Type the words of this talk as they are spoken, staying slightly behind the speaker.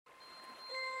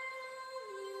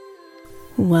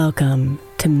Welcome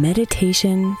to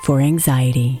Meditation for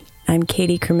Anxiety. I'm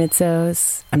Katie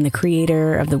Kermitzos. I'm the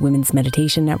creator of the Women's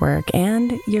Meditation Network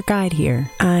and your guide here.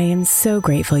 I am so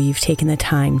grateful you've taken the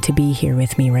time to be here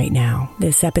with me right now.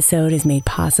 This episode is made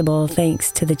possible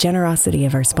thanks to the generosity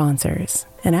of our sponsors.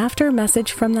 And after a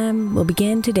message from them, we'll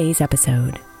begin today's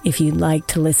episode. If you'd like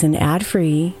to listen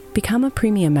ad-free, become a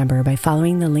premium member by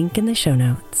following the link in the show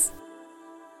notes.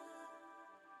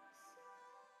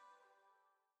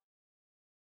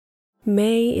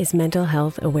 May is Mental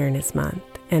Health Awareness Month.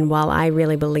 And while I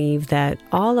really believe that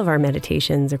all of our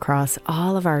meditations across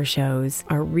all of our shows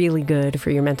are really good for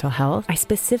your mental health, I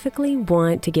specifically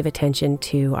want to give attention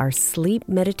to our Sleep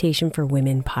Meditation for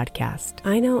Women podcast.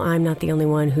 I know I'm not the only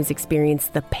one who's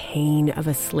experienced the pain of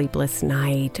a sleepless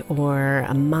night or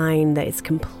a mind that is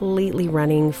completely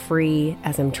running free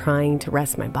as I'm trying to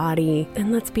rest my body.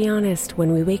 And let's be honest,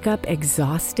 when we wake up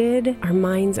exhausted, our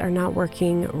minds are not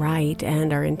working right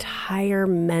and our entire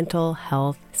mental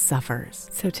health suffers.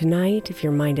 So tonight, if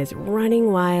your mind is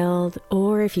running wild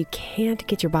or if you can't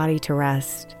get your body to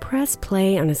rest, press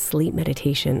play on a sleep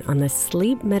meditation on the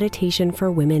Sleep Meditation for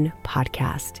Women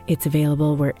podcast. It's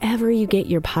available wherever you get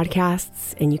your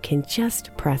podcasts, and you can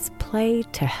just press play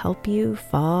to help you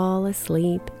fall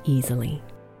asleep easily.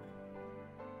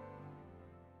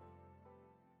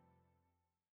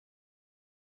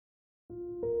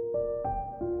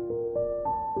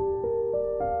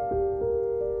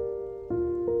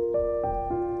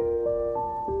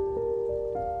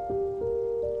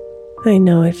 I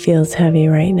know it feels heavy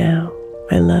right now,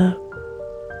 my love.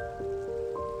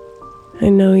 I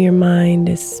know your mind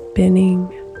is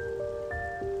spinning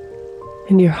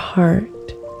and your heart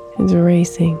is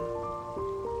racing.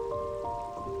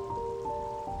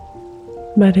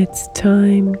 But it's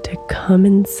time to come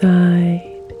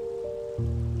inside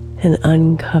and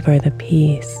uncover the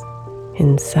peace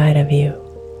inside of you.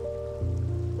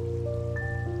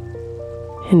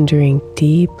 And drink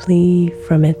deeply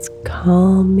from its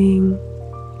calming,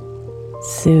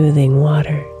 soothing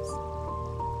waters.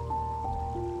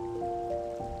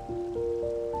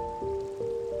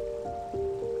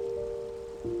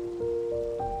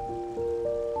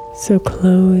 So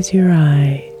close your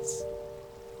eyes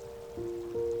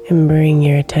and bring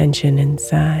your attention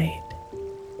inside.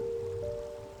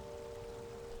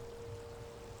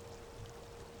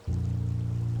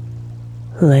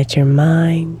 Let your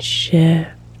mind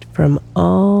shift from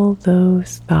all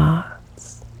those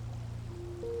thoughts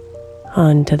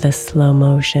onto the slow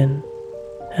motion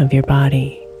of your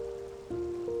body.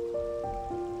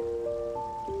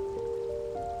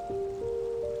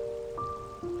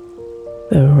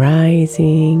 The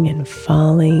rising and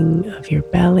falling of your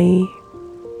belly,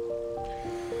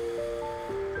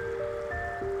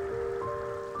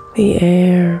 the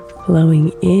air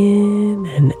flowing in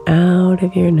and out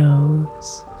of your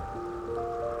nose.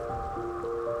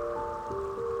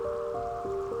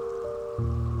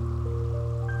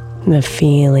 The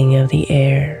feeling of the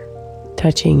air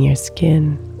touching your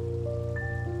skin.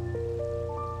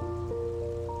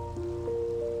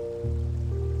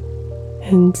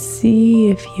 And see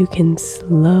if you can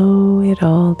slow it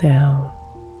all down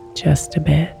just a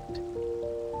bit.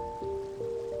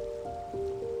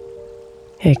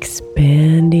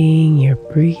 Expanding your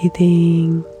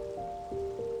breathing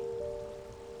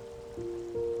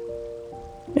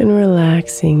and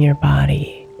relaxing your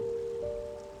body.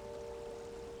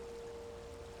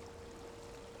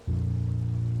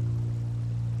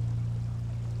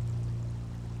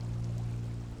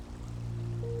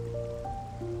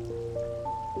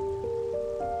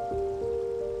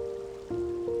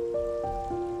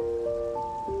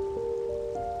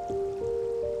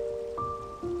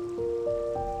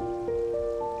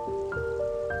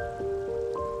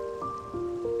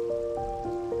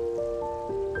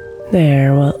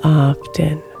 There will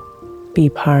often be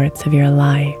parts of your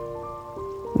life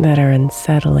that are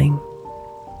unsettling.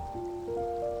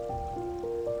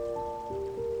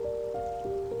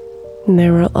 And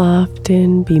there will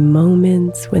often be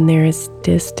moments when there is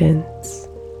distance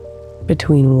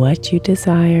between what you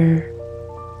desire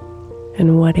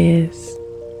and what is.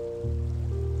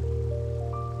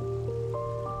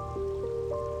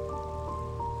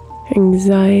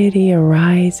 Anxiety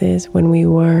arises when we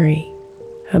worry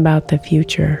about the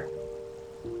future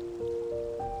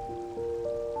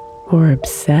or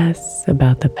obsess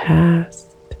about the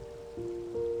past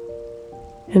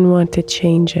and want to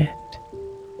change it,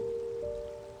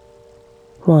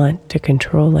 want to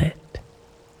control it,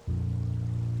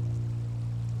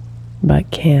 but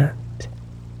can't.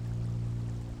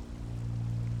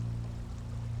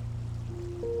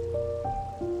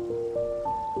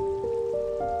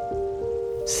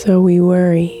 So we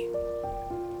worry,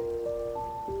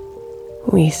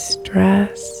 we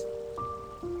stress,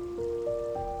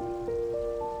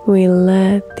 we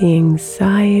let the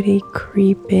anxiety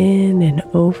creep in and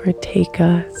overtake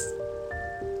us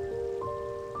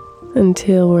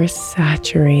until we're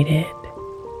saturated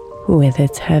with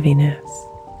its heaviness.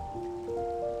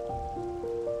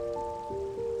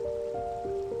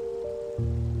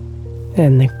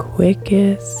 And the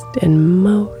quickest and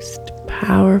most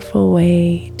powerful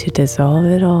way to dissolve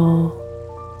it all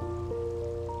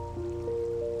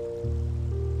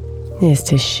is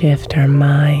to shift our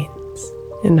minds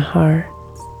and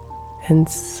hearts and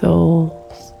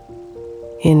souls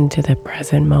into the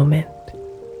present moment,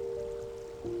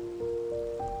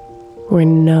 where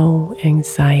no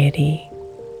anxiety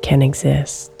can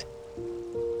exist.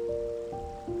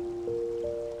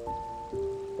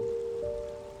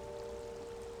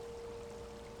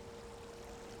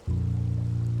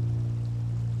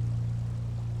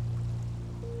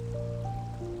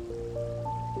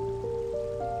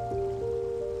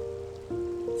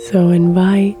 So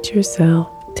invite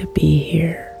yourself to be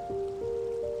here,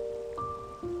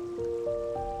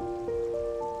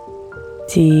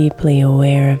 deeply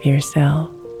aware of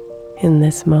yourself in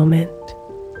this moment.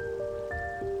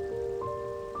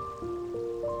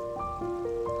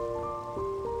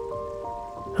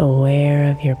 Aware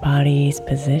of your body's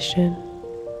position.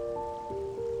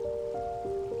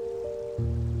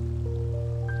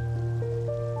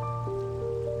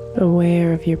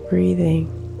 Aware of your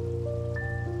breathing.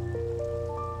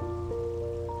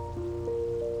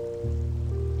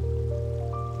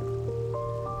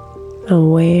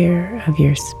 Aware of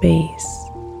your space.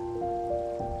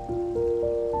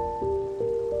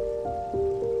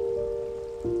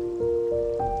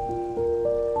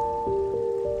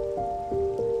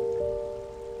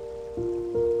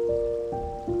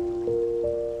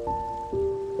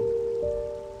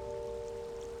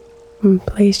 And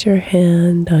place your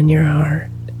hand on your heart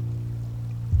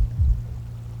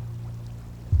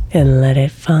and let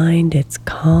it find its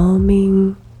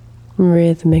calming,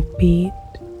 rhythmic beat.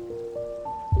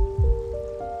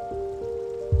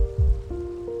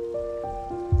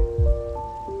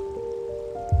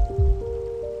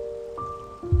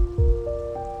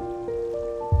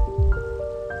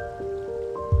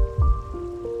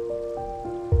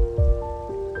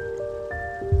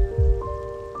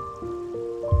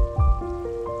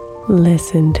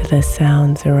 Listen to the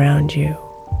sounds around you.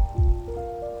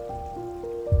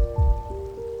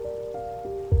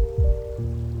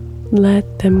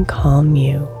 Let them calm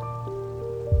you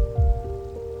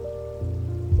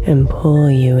and pull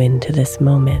you into this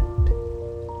moment.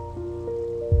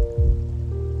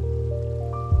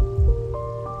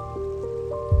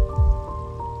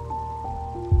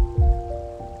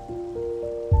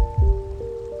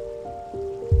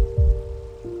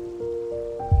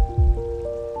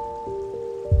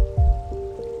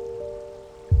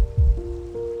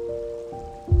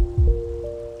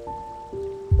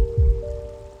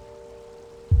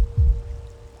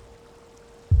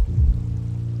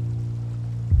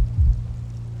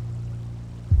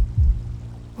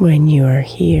 When you are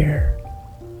here,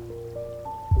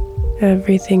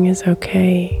 everything is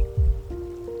okay.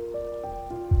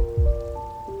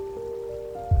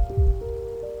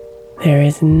 There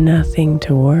is nothing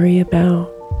to worry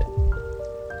about.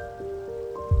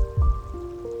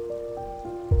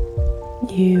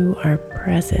 You are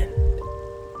present.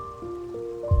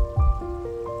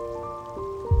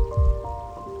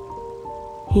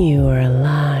 You are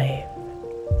alive.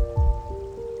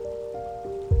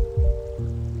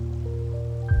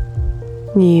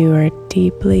 You are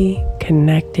deeply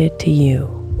connected to you.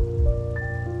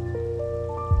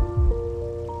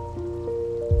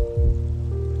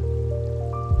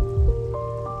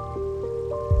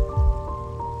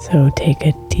 So take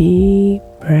a deep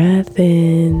breath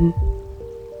in,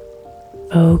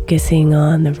 focusing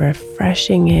on the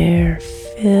refreshing air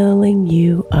filling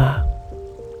you up.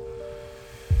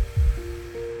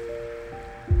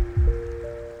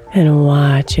 And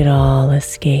watch it all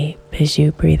escape as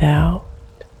you breathe out,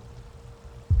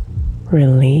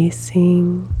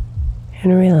 releasing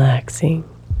and relaxing,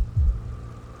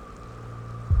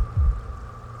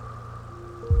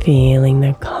 feeling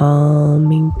the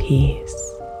calming peace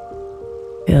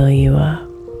fill you up.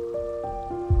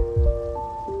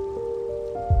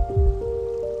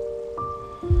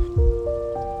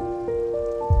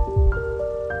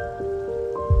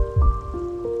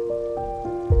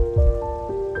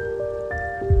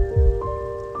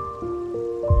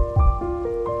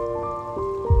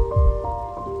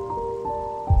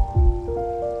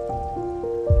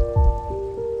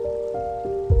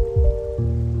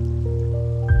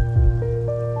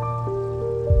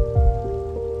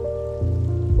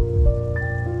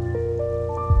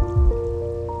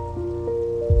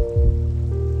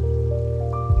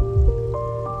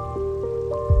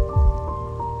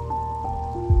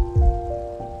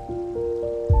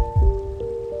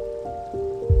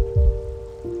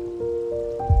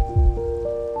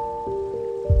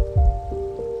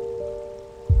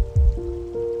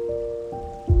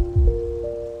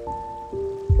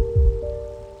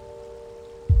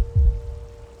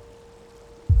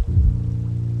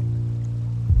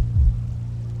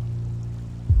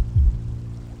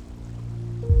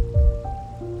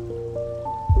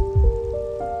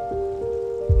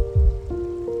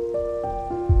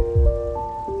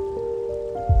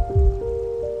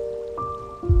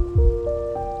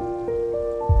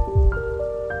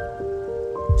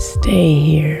 Stay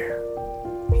here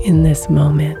in this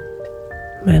moment,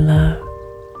 my love,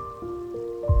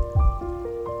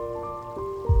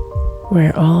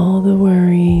 where all the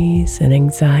worries and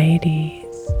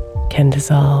anxieties can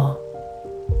dissolve.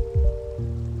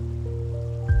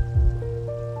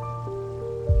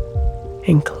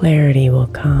 And clarity will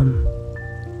come.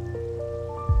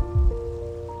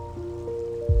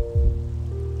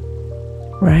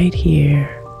 Right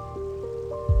here,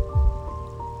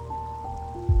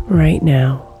 right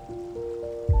now.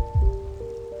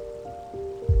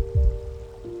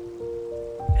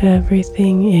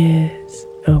 Everything is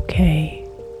okay.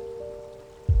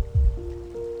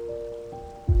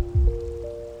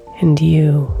 And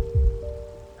you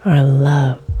are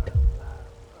loved.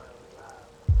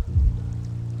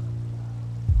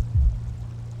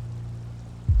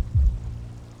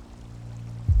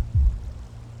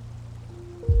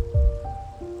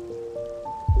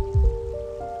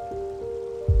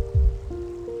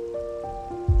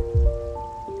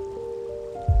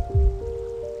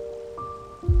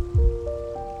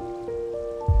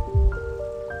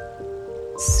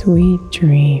 Sweet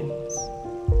dreams,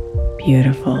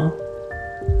 beautiful.